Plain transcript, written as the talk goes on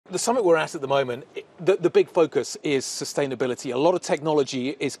The summit we're at the moment, the big focus is sustainability. A lot of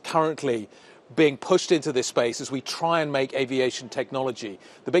technology is currently being pushed into this space as we try and make aviation technology.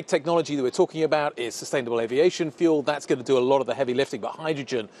 The big technology that we're talking about is sustainable aviation fuel. That's going to do a lot of the heavy lifting, but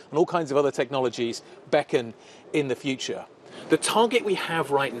hydrogen and all kinds of other technologies beckon in the future. The target we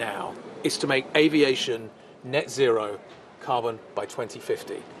have right now is to make aviation net zero carbon by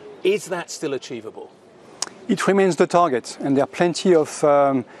 2050. Is that still achievable? It remains the target, and there are plenty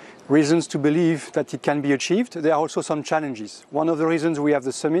of reasons to believe that it can be achieved. There are also some challenges. One of the reasons we have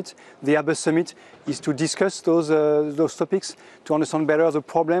the summit, the Airbus summit, is to discuss those topics, to understand better the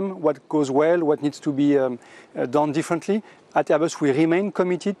problem, what goes well, what needs to be done differently. At Airbus, we remain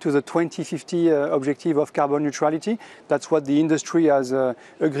committed to the 2050 objective of carbon neutrality. That's what the industry has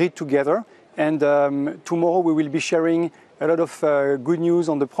agreed together. And tomorrow we will be sharing a lot of good news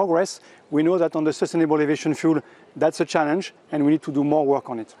on the progress. We know that on the sustainable aviation fuel, that's a challenge, and we need to do more work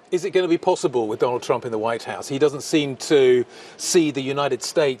on it. Is it going to be possible with Donald Trump in the White House? He doesn't seem to see the United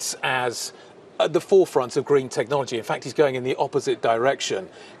States as at the forefront of green technology. In fact, he's going in the opposite direction.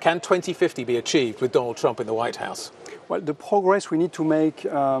 Can 2050 be achieved with Donald Trump in the White House? Well, the progress we need to make to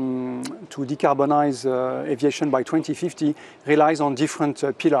decarbonize aviation by 2050 relies on different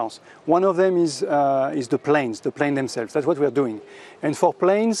pillars. One of them is the planes themselves. That's what we're doing. And for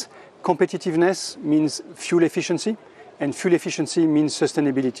planes, competitiveness means fuel efficiency, and fuel efficiency means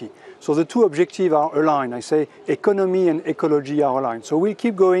sustainability. So the two objectives are aligned. I say economy and ecology are aligned. So we'll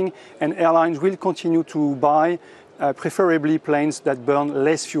keep going, and airlines will continue to buy preferably planes that burn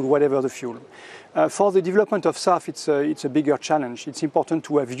less fuel, whatever the fuel. For the development of SAF, it's a bigger challenge. It's important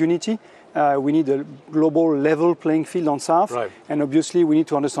to have unity. We need a global level playing field on SAF. Right. And obviously, we need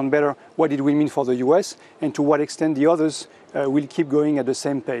to understand better what it will mean for the US and to what extent the others will keep going at the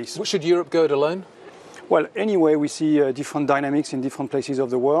same pace. Should Europe go it alone? Well, anyway, we see different dynamics in different places of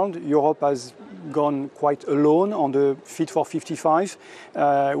the world. Europe has gone quite alone on the Fit for 55,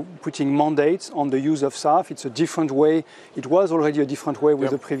 putting mandates on the use of SAF. It's a different way. It was already a different way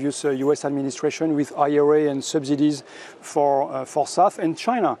with the previous US administration, with IRA and subsidies for SAF. And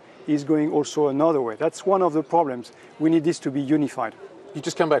China is going also another way. That's one of the problems. We need this to be unified. You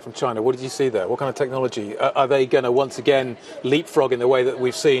just come back from China. What did you see there? What kind of technology? Are they going to once again leapfrog in the way that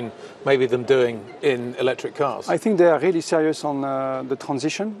we've seen maybe them doing in electric cars? I think they are really serious on the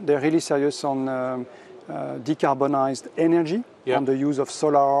transition. They're really serious on decarbonized energy, on the use of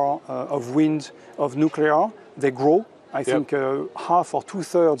solar, of wind, of nuclear. They grow. I think half or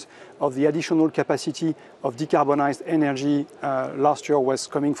two-thirds of the additional capacity of decarbonized energy last year was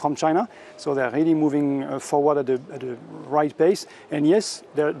coming from China. So they're really moving forward at the right pace. And yes,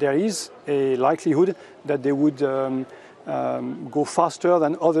 there is a likelihood that they would go faster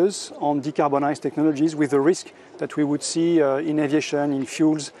than others on decarbonized technologies, with the risk that we would see in aviation, in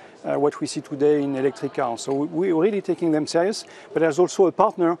fuels, what we see today in electric cars. So we're really taking them serious, but there's also a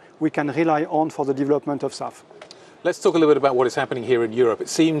partner we can rely on for the development of SAF. Let's talk a little bit about what is happening here in Europe. It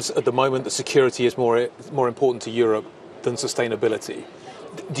seems at the moment that security is more important to Europe than sustainability.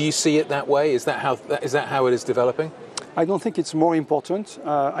 Do you see it that way? Is that how it is developing? I don't think it's more important.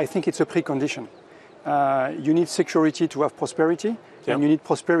 I think it's a precondition. You need security to have prosperity, and you need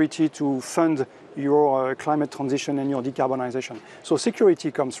prosperity to fund your climate transition and your decarbonization. So security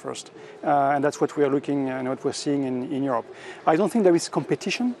comes first, and that's what we are looking and what we're seeing in Europe. I don't think there is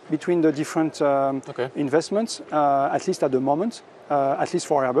competition between the different investments, at least at the moment, at least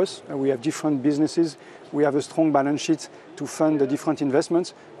for Airbus. We have different businesses. We have a strong balance sheet to fund the different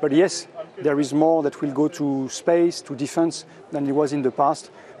investments. But yes, there is more that will go to space, to defense, than it was in the past.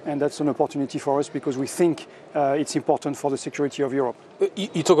 And that's an opportunity for us because we think it's important for the security of Europe.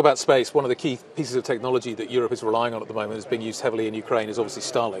 You talk about space. One of the key pieces of technology that Europe is relying on at the moment, is being used heavily in Ukraine, is obviously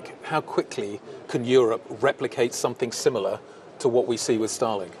Starlink. How quickly can Europe replicate something similar to what we see with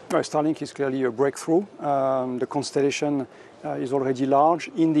Starlink? Well, Starlink is clearly a breakthrough. The constellation is already large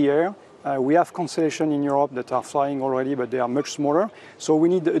in the air. We have constellations in Europe that are flying already, but they are much smaller. So we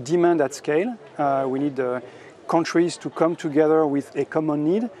need a demand at scale. We need countries to come together with a common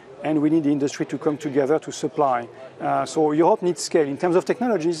need, and we need the industry to come together to supply. So Europe needs scale. In terms of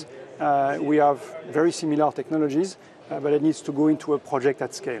technologies, we have very similar technologies, but it needs to go into a project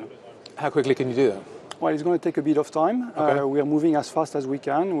at scale. How quickly can you do that? Well, it's going to take a bit of time. We are moving as fast as we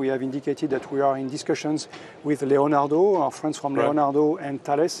can. We have indicated that we are in discussions with Leonardo, our friends from Leonardo and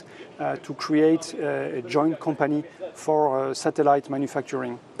Thales, to create a joint company for satellite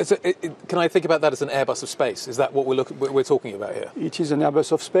manufacturing. Can I think about that as an Airbus of space? Is that what we're talking about here? It is an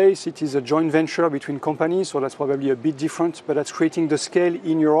Airbus of space. It is a joint venture between companies, so that's probably a bit different, but that's creating the scale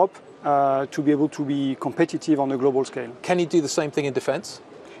in Europe to be able to be competitive on a global scale. Can you do the same thing in defense?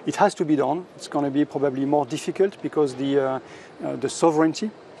 It has to be done. It's going to be probably more difficult because the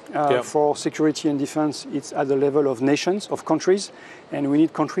sovereignty for security and defense, it's at the level of nations, of countries, and we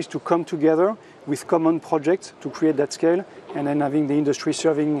need countries to come together with common projects to create that scale, and then having the industry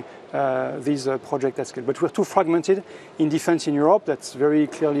serving these projects at scale. But we're too fragmented in defense in Europe. That's very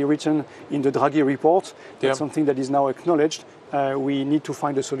clearly written in the Draghi report. That's something that is now acknowledged. We need to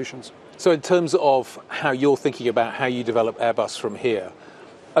find the solutions. So in terms of how you're thinking about how you develop Airbus from here,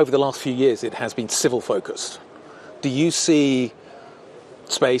 over the last few years it has been civil focused. Do you see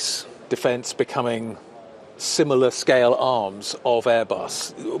space, defense becoming similar scale arms of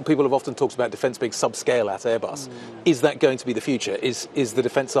Airbus? People have often talked about defense being subscale at Airbus. Is that going to be the future? Is the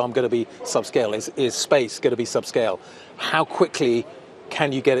defense arm going to be subscale? Is space going to be subscale? How quickly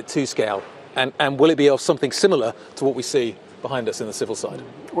can you get it to scale? And will it be of something similar to what we see behind us in the civil side?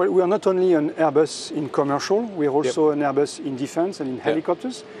 Well, we are not only an Airbus in commercial, we are also an Airbus in defense and in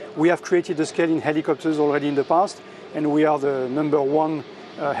helicopters. We have created the scale in helicopters already in the past, and we are the #1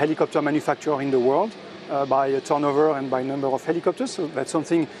 helicopter manufacturer in the world by turnover and by number of helicopters. So that's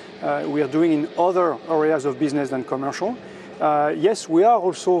something we are doing in other areas of business than commercial. Yes, we are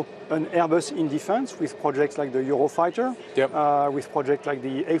also an Airbus in defense with projects like the Eurofighter, with projects like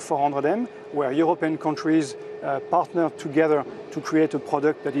the A400M, where European countries partner together to create a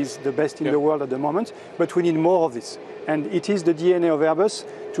product that is the best in the world at the moment. But we need more of this. And it is the DNA of Airbus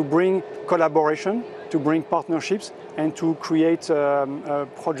to bring collaboration, to bring partnerships, and to create a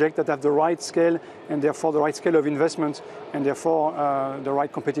project that have the right scale, and therefore the right scale of investment, and therefore the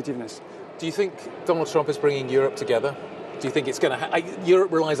right competitiveness. Do you think Donald Trump is bringing Europe together? Do you think it's going to...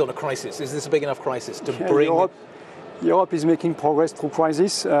 Europe relies on a crisis. Is this a big enough crisis to bring... Europe is making progress through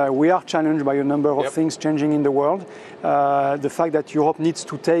crisis. We are challenged by a number of things changing in the world. The fact that Europe needs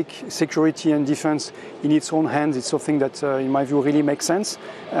to take security and defense in its own hands is something that, in my view, really makes sense.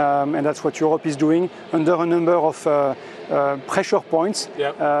 And that's what Europe is doing under a number of pressure points.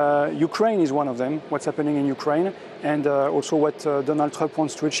 Ukraine is one of them, what's happening in Ukraine. And also what Donald Trump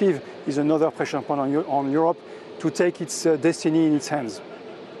wants to achieve is another pressure point on Europe to take its destiny in its hands.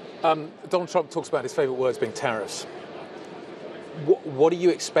 Donald Trump talks about his favorite words being tariffs. What do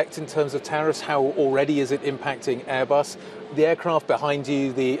you expect in terms of tariffs? How already is it impacting Airbus? The aircraft behind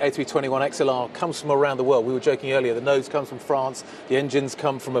you, the A321XLR, comes from around the world. We were joking earlier, the nose comes from France, the engines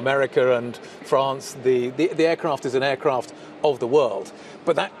come from America and France. The aircraft is an aircraft of the world.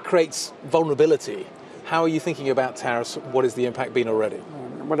 But that creates vulnerability. How are you thinking about tariffs? What has the impact been already?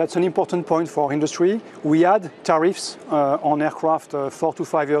 Well, that's an important point for industry. We had tariffs on aircraft 4 to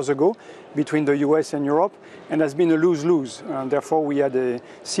 5 years ago between the US and Europe, and has been a lose-lose. Therefore, we had a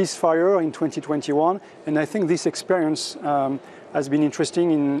ceasefire in 2021, and I think this experience has been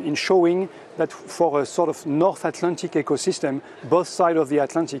interesting in showing that for a sort of North Atlantic ecosystem, both sides of the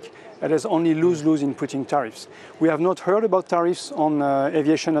Atlantic, there's only lose-lose in putting tariffs. We have not heard about tariffs on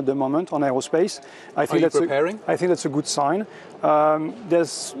aviation at the moment, on aerospace. Are you preparing? I think that's a good sign.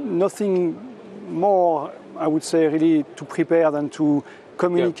 There's nothing more, I would say, really to prepare than to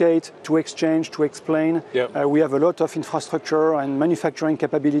communicate, to exchange, to explain. We have a lot of infrastructure and manufacturing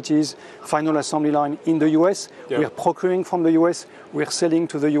capabilities, final assembly line in the US. We are procuring from the US, we're selling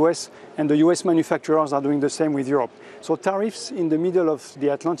to the US, and the US manufacturers are doing the same with Europe. So tariffs in the middle of the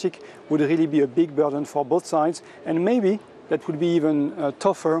Atlantic would really be a big burden for both sides, and maybe that would be even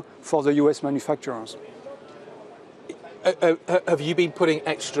tougher for the US manufacturers. Have you been putting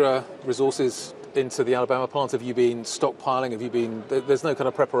extra resources into the Alabama plant? Have you been stockpiling? There's no kind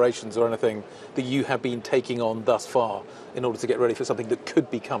of preparations or anything that you have been taking on thus far in order to get ready for something that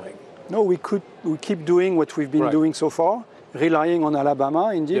could be coming? No, we keep doing what we've been doing so far, relying on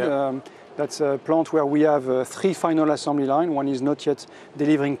Alabama, indeed. That's a plant where we have 3 final assembly lines. One is not yet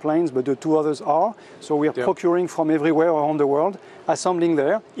delivering planes, but the 2 others are. So we are procuring from everywhere around the world, assembling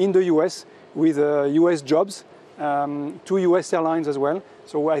there in the US with US jobs, 2 US airlines as well.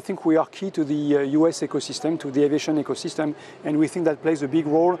 So I think we are key to the US ecosystem, to the aviation ecosystem, and we think that plays a big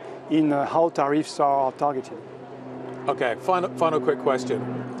role in how tariffs are targeted. Okay, final quick question.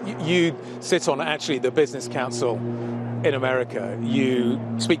 You sit on actually the Business Council in America. You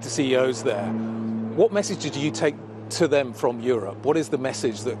speak to CEOs there. What message did you take to them from Europe? What is the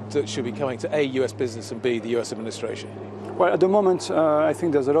message that should be coming to A, US business, and B, the US administration? Well, at the moment, I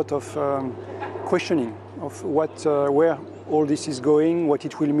think there's a lot of questioning of where all this is going, what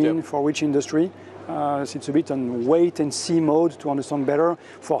it will mean for which industry. So it's a bit on wait and see mode to understand better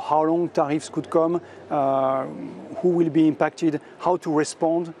for how long tariffs could come, who will be impacted, how to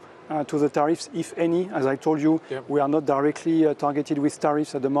respond. to the tariffs, if any. As I told you, we are not directly targeted with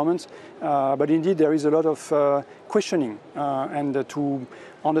tariffs at the moment, but indeed there is a lot of questioning and to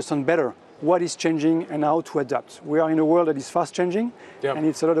understand better what is changing and how to adapt. We are in a world that is fast changing, and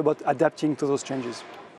it's a lot about adapting to those changes.